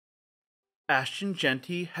Ashton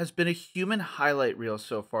Jeanty has been a human highlight reel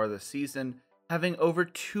so far this season, having over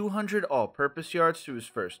 200 all-purpose yards through his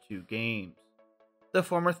first 2 games. The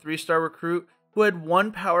former 3-star recruit, who had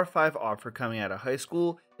one Power 5 offer coming out of high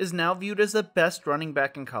school, is now viewed as the best running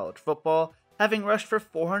back in college football, having rushed for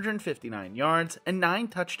 459 yards and 9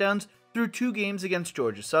 touchdowns through 2 games against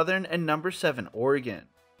Georgia Southern and number 7 Oregon.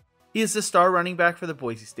 He is the star running back for the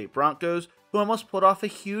Boise State Broncos, who almost pulled off a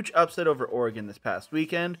huge upset over Oregon this past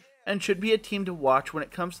weekend, and should be a team to watch when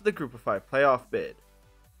it comes to the Group of 5 playoff bid.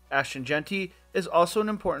 Ashton Jeanty is also an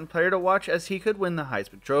important player to watch as he could win the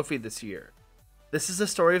Heisman Trophy this year. This is the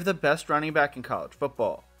story of the best running back in college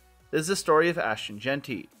football. This is the story of Ashton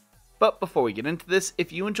Jeanty. But before we get into this,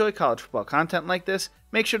 if you enjoy college football content like this,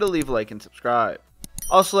 make sure to leave a like and subscribe.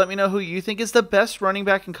 Also, let me know who you think is the best running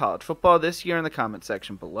back in college football this year in the comment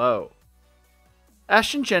section below.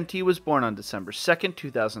 Ashton Jeanty was born on December 2nd,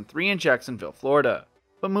 2003 in Jacksonville, Florida,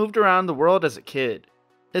 but moved around the world as a kid.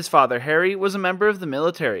 His father, Harry, was a member of the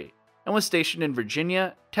military and was stationed in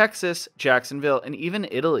Virginia, Texas, Jacksonville, and even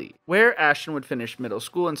Italy, where Ashton would finish middle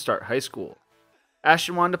school and start high school.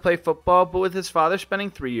 Ashton wanted to play football, but with his father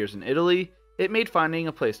spending 3 years in Italy, it made finding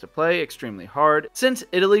a place to play extremely hard, since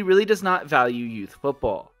Italy really does not value youth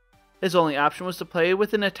football. His only option was to play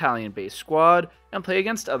with an Italian-based squad and play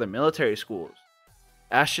against other military schools.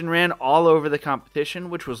 Ashton ran all over the competition,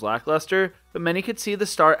 which was lackluster, but many could see the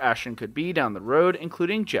star Ashton could be down the road,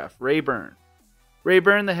 including Jeff Rayburn.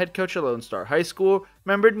 Rayburn, the head coach at Lone Star High School,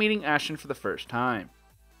 remembered meeting Ashton for the first time.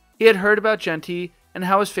 He had heard about Jeanty and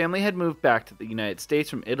how his family had moved back to the United States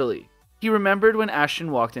from Italy. He remembered when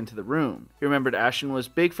Ashton walked into the room. He remembered Ashton was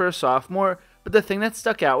big for a sophomore, but the thing that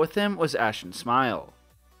stuck out with him was Ashton's smile.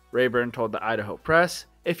 Rayburn told the Idaho Press,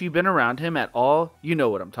 "If you've been around him at all, you know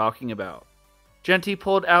what I'm talking about." Jeanty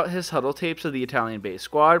pulled out his huddle tapes of the Italian-based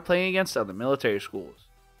squad playing against other military schools.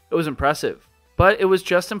 It was impressive, but it was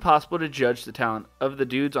just impossible to judge the talent of the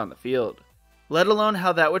dudes on the field, let alone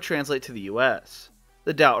how that would translate to the US.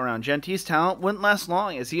 The doubt around Jeanty's talent wouldn't last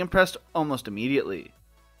long as he impressed almost immediately.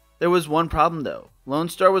 There was one problem though. Lone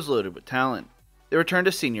Star was loaded with talent. They returned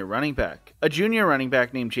a senior running back, a junior running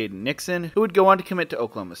back named Jaden Nixon, who would go on to commit to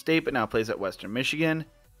Oklahoma State but now plays at Western Michigan,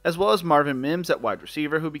 as well as Marvin Mims at wide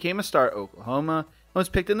receiver, who became a star at Oklahoma and was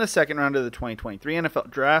picked in the 2nd round of the 2023 NFL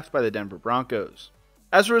Draft by the Denver Broncos.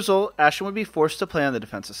 As a result, Ashton would be forced to play on the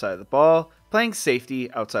defensive side of the ball, playing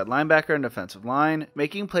safety, outside linebacker, and defensive line,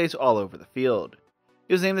 making plays all over the field.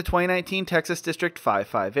 He was named the 2019 Texas District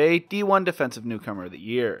 5-5A D1 Defensive Newcomer of the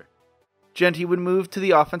Year. Jeanty would move to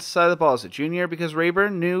the offensive side of the ball as a junior because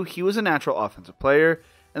Rayburn knew he was a natural offensive player,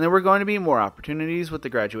 and there were going to be more opportunities with the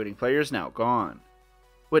graduating players now gone.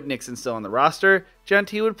 With Nixon still on the roster,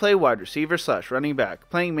 Jeanty would play wide receiver / running back,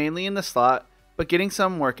 playing mainly in the slot, but getting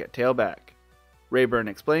some work at tailback. Rayburn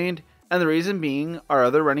explained, and the reason being, our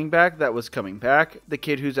other running back that was coming back, the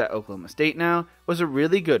kid who's at Oklahoma State now, was a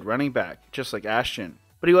really good running back, just like Ashton,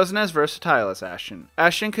 but he wasn't as versatile as Ashton.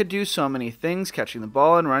 Ashton could do so many things catching the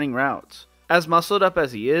ball and running routes. As muscled up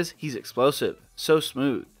as he is, he's explosive, so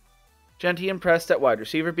smooth. Jeanty impressed at wide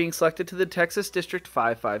receiver, being selected to the Texas District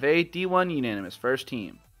 5-5A D1 unanimous first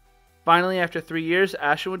team. Finally, after 3 years,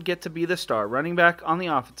 Ashton would get to be the star running back on the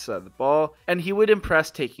offensive side of the ball, and he would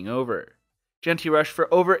impress taking over. Jeanty rushed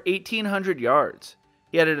for over 1,800 yards.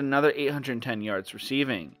 He added another 810 yards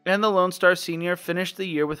receiving, and the Lone Star senior finished the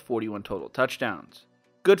year with 41 total touchdowns.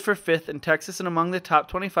 Good for 5th in Texas and among the top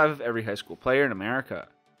 25 of every high school player in America.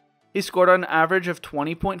 He scored on an average of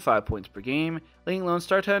 20.5 points per game, leading Lone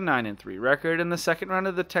Star to a 9-3 record in the 2nd round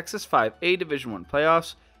of the Texas 5A Division I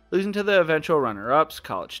playoffs, losing to the eventual runner-ups,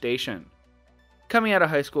 College Station. Coming out of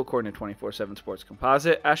high school according to 24/7 Sports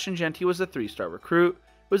Composite, Ashton Jeanty was a 3-star recruit,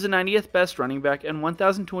 who was the 90th best running back and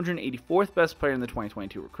 1,284th best player in the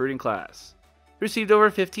 2022 recruiting class. He received over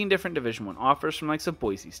 15 different Division I offers from likes of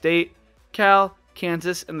Boise State, Cal,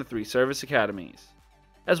 Kansas, and the 3 service academies,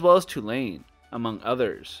 as well as Tulane, among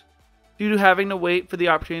others. Due to having to wait for the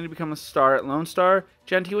opportunity to become a star at Lone Star,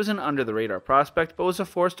 Jeanty was an under-the-radar prospect, but was a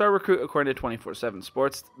 4-star recruit according to 24/7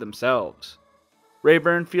 Sports themselves.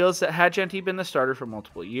 Rayburn feels that had Jeanty been the starter for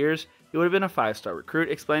multiple years, he would have been a 5-star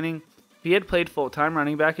recruit, explaining, "If he had played full-time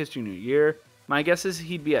running back his junior year, my guess is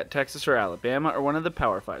he'd be at Texas or Alabama or one of the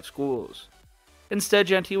Power 5 schools." Instead,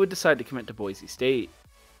 Jeanty would decide to commit to Boise State.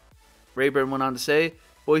 Rayburn went on to say,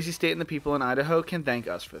 "Boise State and the people in Idaho can thank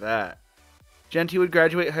us for that." Jeanty would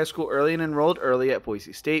graduate high school early and enrolled early at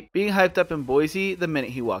Boise State, being hyped up in Boise the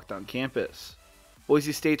minute he walked on campus.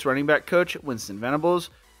 Boise State's running back coach, Winston Venables,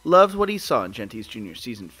 loved what he saw in Jeanty's junior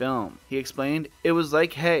season film. He explained, "It was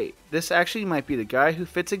like, hey, this actually might be the guy who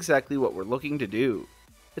fits exactly what we're looking to do.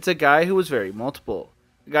 It's a guy who was very multiple.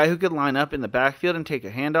 A guy who could line up in the backfield and take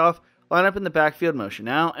a handoff, line up in the backfield, motion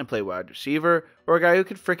out, and play wide receiver, or a guy who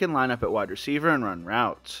could frickin' line up at wide receiver and run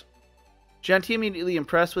routes. Jeanty immediately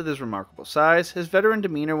impressed with his remarkable size, his veteran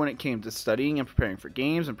demeanor when it came to studying and preparing for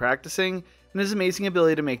games and practicing, and his amazing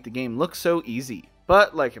ability to make the game look so easy.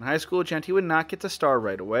 But, like in high school, Jeanty would not get to star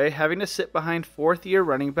right away, having to sit behind fourth-year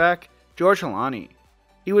running back George Holani.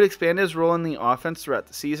 He would expand his role in the offense throughout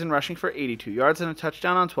the season, rushing for 82 yards and a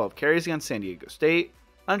touchdown on 12 carries against San Diego State,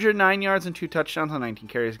 109 yards and 2 touchdowns on 19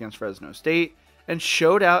 carries against Fresno State, and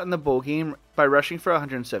showed out in the bowl game by rushing for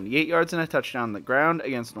 178 yards and a touchdown on the ground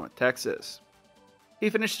against North Texas. He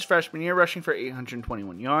finished his freshman year rushing for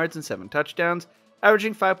 821 yards and 7 touchdowns,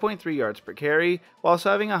 averaging 5.3 yards per carry, while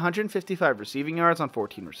also having 155 receiving yards on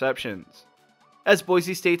 14 receptions. As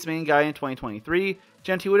Boise State's main guy in 2023,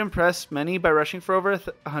 Jeanty would impress many by rushing for over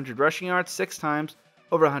 100 rushing yards 6 times,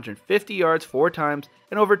 over 150 yards 4 times,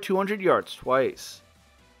 and over 200 yards twice.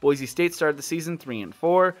 Boise State started the season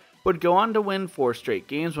 3-4, would go on to win 4 straight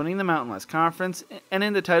games, winning the Mountain West Conference, and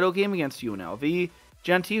in the title game against UNLV,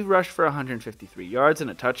 Jeanty rushed for 153 yards and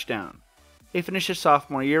a touchdown. He finished his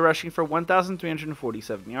sophomore year rushing for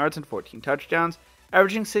 1,347 yards and 14 touchdowns,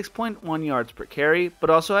 averaging 6.1 yards per carry, but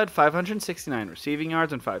also had 569 receiving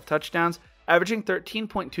yards and 5 touchdowns, averaging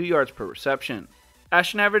 13.2 yards per reception.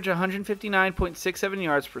 Ashton averaged 159.67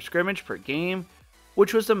 yards per scrimmage per game,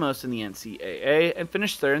 which was the most in the NCAA, and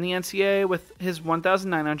finished third in the NCAA with his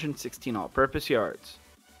 1,916 all-purpose yards.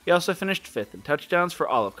 He also finished 5th in touchdowns for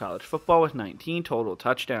all of college football with 19 total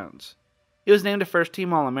touchdowns. He was named a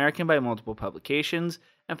first-team All-American by multiple publications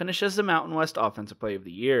and finished as the Mountain West Offensive Player of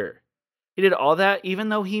the Year. He did all that even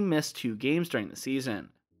though he missed 2 games during the season.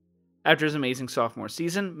 After his amazing sophomore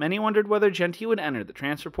season, many wondered whether Jeanty would enter the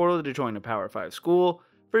transfer portal to join a Power 5 school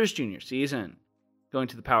for his junior season. Going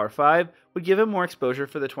to the Power 5 would give him more exposure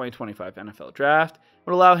for the 2025 NFL Draft and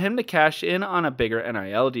would allow him to cash in on a bigger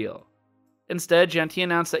NIL deal. Instead, Jeanty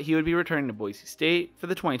announced that he would be returning to Boise State for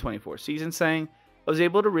the 2024 season, saying, "I was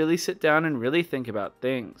able to really sit down and really think about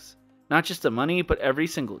things. Not just the money, but every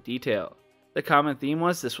single detail. The common theme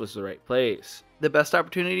was this was the right place. The best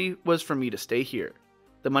opportunity was for me to stay here.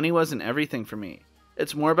 The money wasn't everything for me.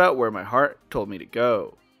 It's more about where my heart told me to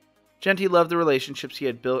go." Jeanty loved the relationships he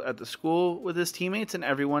had built at the school with his teammates and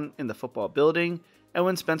everyone in the football building, and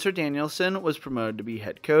when Spencer Danielson was promoted to be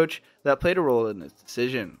head coach, that played a role in his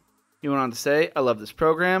decision. He went on to say, "I love this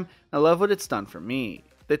program, and I love what it's done for me.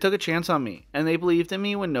 They took a chance on me, and they believed in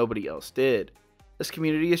me when nobody else did. This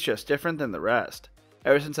community is just different than the rest.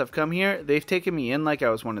 Ever since I've come here, they've taken me in like I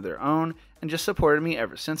was one of their own, and just supported me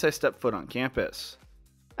ever since I stepped foot on campus."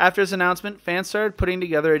 After his announcement, fans started putting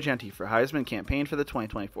together a Jeanty for Heisman campaign for the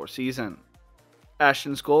 2024 season.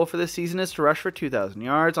 Ashton's goal for this season is to rush for 2,000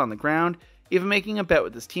 yards on the ground, even making a bet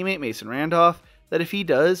with his teammate Mason Randolph that if he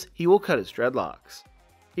does, he will cut his dreadlocks.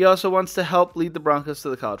 He also wants to help lead the Broncos to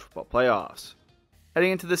the college football playoffs.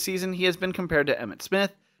 Heading into the season, he has been compared to Emmitt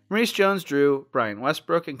Smith, Maurice Jones-Drew, Brian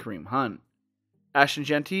Westbrook, and Kareem Hunt. Ashton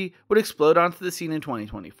Jeanty would explode onto the scene in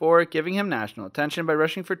 2024, giving him national attention by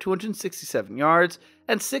rushing for 267 yards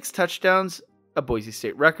and 6 touchdowns, a Boise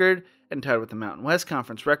State record, and tied with the Mountain West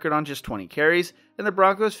Conference record on just 20 carries, and the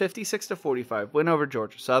Broncos' 56-45 win over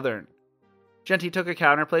Georgia Southern. Jeanty took a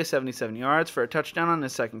counter play 77 yards for a touchdown on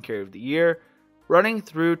his second carry of the year, running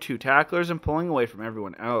through 2 tacklers and pulling away from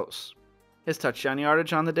everyone else. His touchdown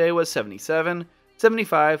yardage on the day was 77,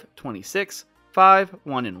 75, 26, 5,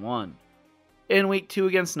 1, and 1. In Week 2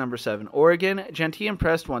 against number 7 Oregon, Jeanty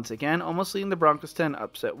impressed once again, almost leading the Broncos to an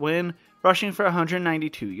upset win, rushing for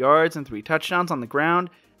 192 yards and 3 touchdowns on the ground,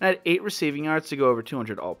 and had 8 receiving yards to go over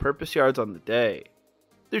 200 all-purpose yards on the day.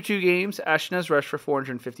 Through 2 games, Ashton has rushed for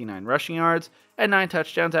 459 rushing yards and 9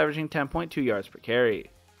 touchdowns, averaging 10.2 yards per carry.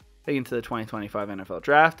 Heading into the 2025 NFL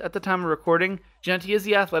Draft, at the time of recording, Jeanty is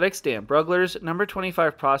the Athletics' Dan Brugler's number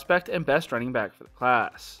 25 prospect and best running back for the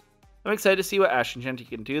class. I'm excited to see what Ashton Jeanty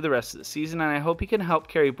can do the rest of the season, and I hope he can help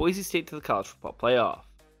carry Boise State to the college football playoff.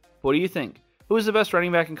 What do you think? Who is the best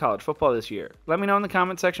running back in college football this year? Let me know in the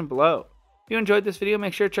comment section below. If you enjoyed this video,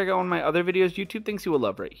 make sure to check out one of my other videos YouTube thinks you will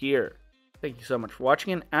love right here. Thank you so much for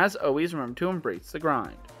watching, and as always, remember to embrace the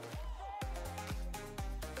grind.